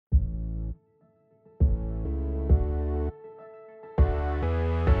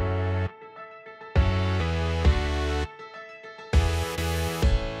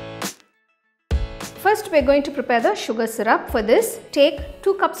first we're going to prepare the sugar syrup. For this, take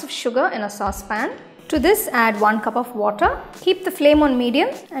 2 cups of sugar in a saucepan. To this, add 1 cup of water. Keep the flame on medium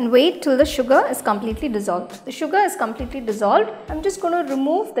and wait till the sugar is completely dissolved. The sugar is completely dissolved. I'm just going to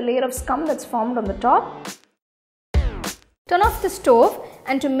remove the layer of scum that's formed on the top. Turn off the stove,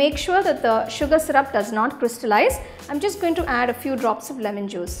 and to make sure that the sugar syrup does not crystallize, I'm just going to add a few drops of lemon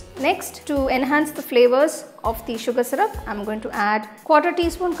juice. Next, to enhance the flavors of the sugar syrup, I'm going to add 1/4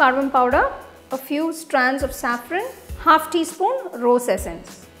 teaspoon cardamom powder, a few strands of saffron, 1/2 teaspoon rose essence.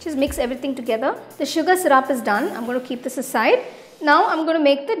 Just mix everything together. The sugar syrup is done. I'm going to keep this aside. Now I'm going to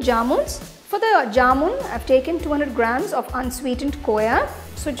make the jamuns. For the jamun, I've taken 200 grams of unsweetened Khoya.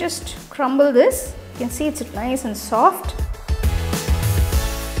 So just crumble this. You can see it's nice and soft.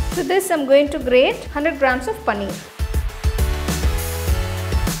 To this, I'm going to grate 100 grams of paneer.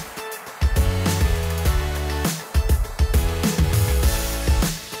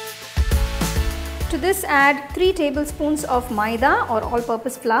 To this, add 3 tablespoons of Maida or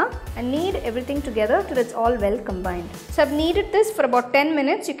all-purpose flour and knead everything together till it's all well combined. So I've kneaded this for about 10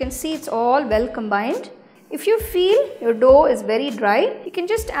 minutes. You can see it's all well combined. If you feel your dough is very dry, you can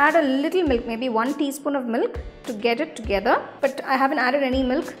just add a little milk, maybe 1 teaspoon of milk to get it together. But I haven't added any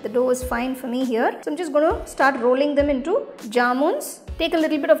milk. The dough is fine for me here. So I'm just going to start rolling them into jamuns. Take a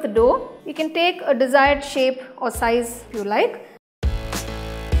little bit of the dough. You can take a desired shape or size if you like.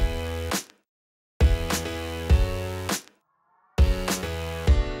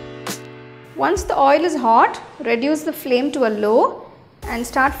 Once the oil is hot, reduce the flame to a low and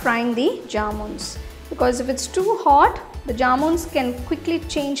start frying the jamuns. Because if it's too hot, the jamuns can quickly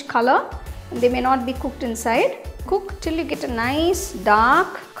change color and they may not be cooked inside. Cook till you get a nice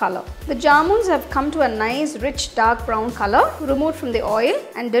dark color. The jamuns have come to a nice rich dark brown color. Remove from the oil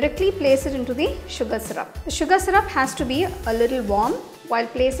and directly place it into the sugar syrup. The sugar syrup has to be a little warm while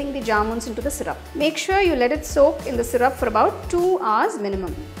placing the jamuns into the syrup. Make sure you let it soak in the syrup for about 2 hours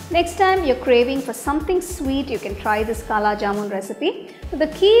minimum. Next time you're craving for something sweet, you can try this Kala Jamun recipe. So the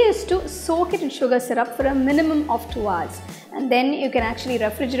key is to soak it in sugar syrup for a minimum of 2 hours. And then you can actually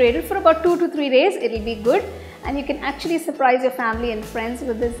refrigerate it for about 2 to 3 days. It will be good. And you can actually surprise your family and friends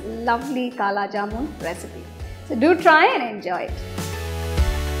with this lovely Kala Jamun recipe. So do try and enjoy it.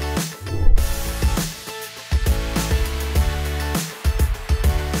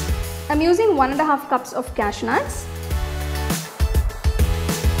 I'm using 1.5 cups of cashew nuts.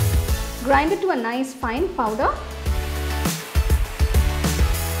 Grind it to a nice fine powder.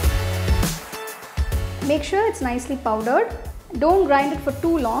 Make sure it's nicely powdered. Don't grind it for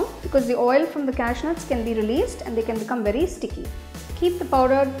too long because the oil from the cashew nuts can be released and they can become very sticky. Keep the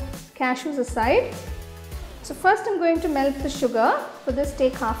powdered cashews aside. So first I'm going to melt the sugar. For this,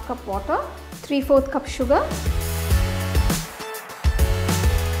 take 1/2 cup water, 3/4 cup sugar.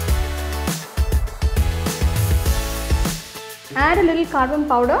 Add a little cardamom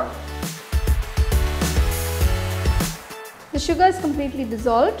powder. The sugar is completely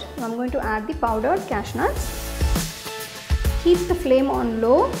dissolved. Now I'm going to add the powdered cashew nuts. Keep the flame on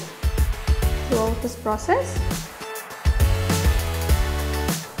low throughout this process.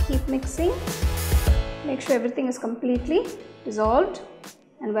 Keep mixing. Make sure everything is completely dissolved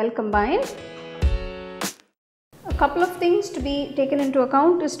and well combined. A couple of things to be taken into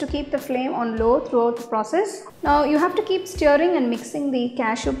account is to keep the flame on low throughout the process. Now you have to keep stirring and mixing the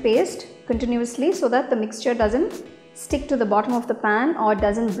cashew paste continuously so that the mixture doesn't stick to the bottom of the pan or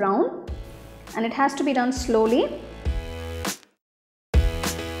doesn't brown, and it has to be done slowly.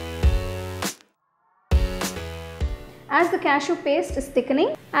 As the cashew paste is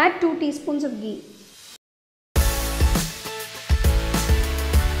thickening, add 2 teaspoons of ghee.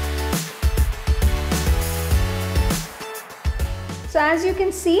 So as you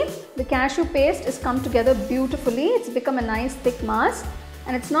can see, the cashew paste has come together beautifully. It's become a nice thick mass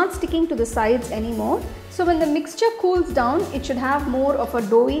and it's not sticking to the sides anymore. So when the mixture cools down, it should have more of a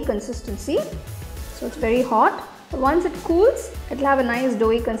doughy consistency. So it's very hot. But once it cools, it will have a nice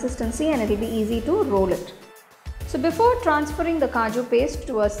doughy consistency and it will be easy to roll it. So before transferring the kaju paste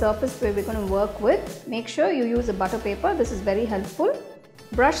to a surface where we're going to work with, make sure you use a butter paper. This is very helpful.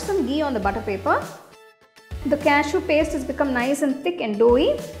 Brush some ghee on the butter paper. The cashew paste has become nice and thick and doughy.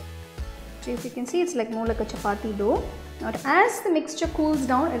 So if you can see, it's like more like a chapati dough. Now as the mixture cools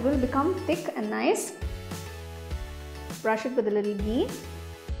down, it will become thick and nice. Brush it with a little ghee.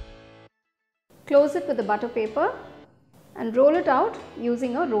 Close it with the butter paper and roll it out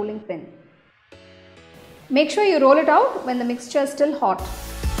using a rolling pin. Make sure you roll it out when the mixture is still hot.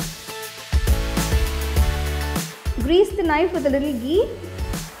 Grease the knife with a little ghee.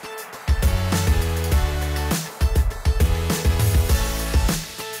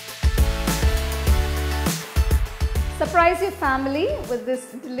 Surprise your family with this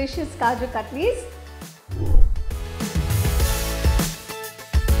delicious Kaju Katlis.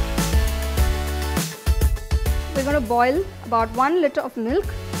 We're going to boil about 1 liter of milk.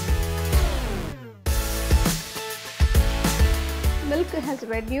 Milk has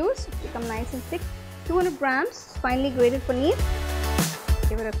reduced, become nice and thick. 200 grams finely grated paneer.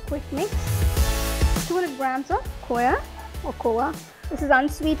 Give it a quick mix. 200 grams of Khoya or Kova. This is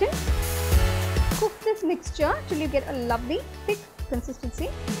unsweetened. Cook this mixture till you get a lovely thick consistency.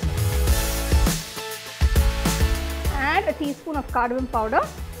 Add a teaspoon of cardamom powder.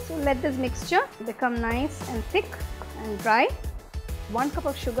 So let this mixture become nice and thick and dry. 1 cup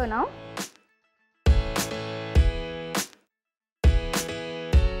of sugar now.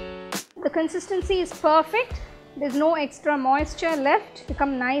 The consistency is perfect. There's no extra moisture left.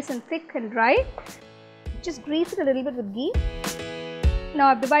 Become nice and thick and dry. Just grease it a little bit with ghee. Now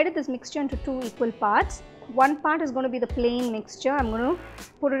I've divided this mixture into 2 equal parts. 1 part is going to be the plain mixture. I'm going to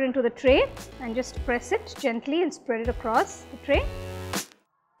put it into the tray and just press it gently and spread it across the tray.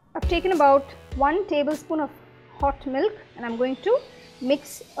 I've taken about 1 tablespoon of hot milk and I'm going to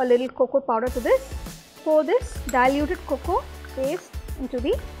mix a little cocoa powder to this. Pour this diluted cocoa paste into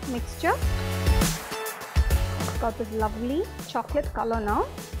the mixture. It's got this lovely chocolate color now.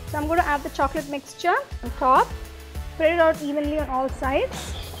 So I'm going to add the chocolate mixture on top. Spread it out evenly on all sides.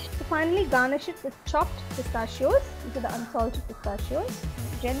 So finally garnish it with chopped pistachios. These are the unsalted pistachios.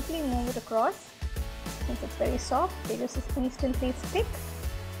 Gently move it across. Since it's very soft, they just instantly stick.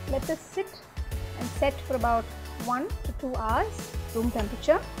 Let this sit and set for about 1 to 2 hours, room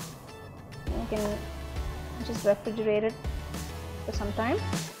temperature. You can just refrigerate it for some time.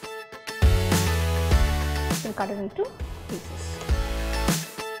 You can cut it into pieces.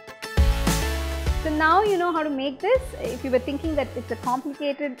 So now you know how to make this. If you were thinking that it's a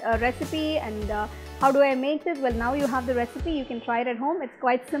complicated recipe and how do I make this? Well, now you have the recipe. You can try it at home. It's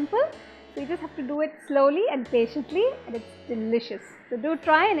quite simple. So you just have to do it slowly and patiently, and it's delicious. So do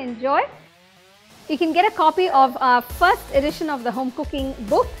try and enjoy. You can get a copy of our first edition of the home cooking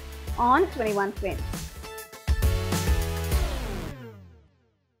book on 21 Frames.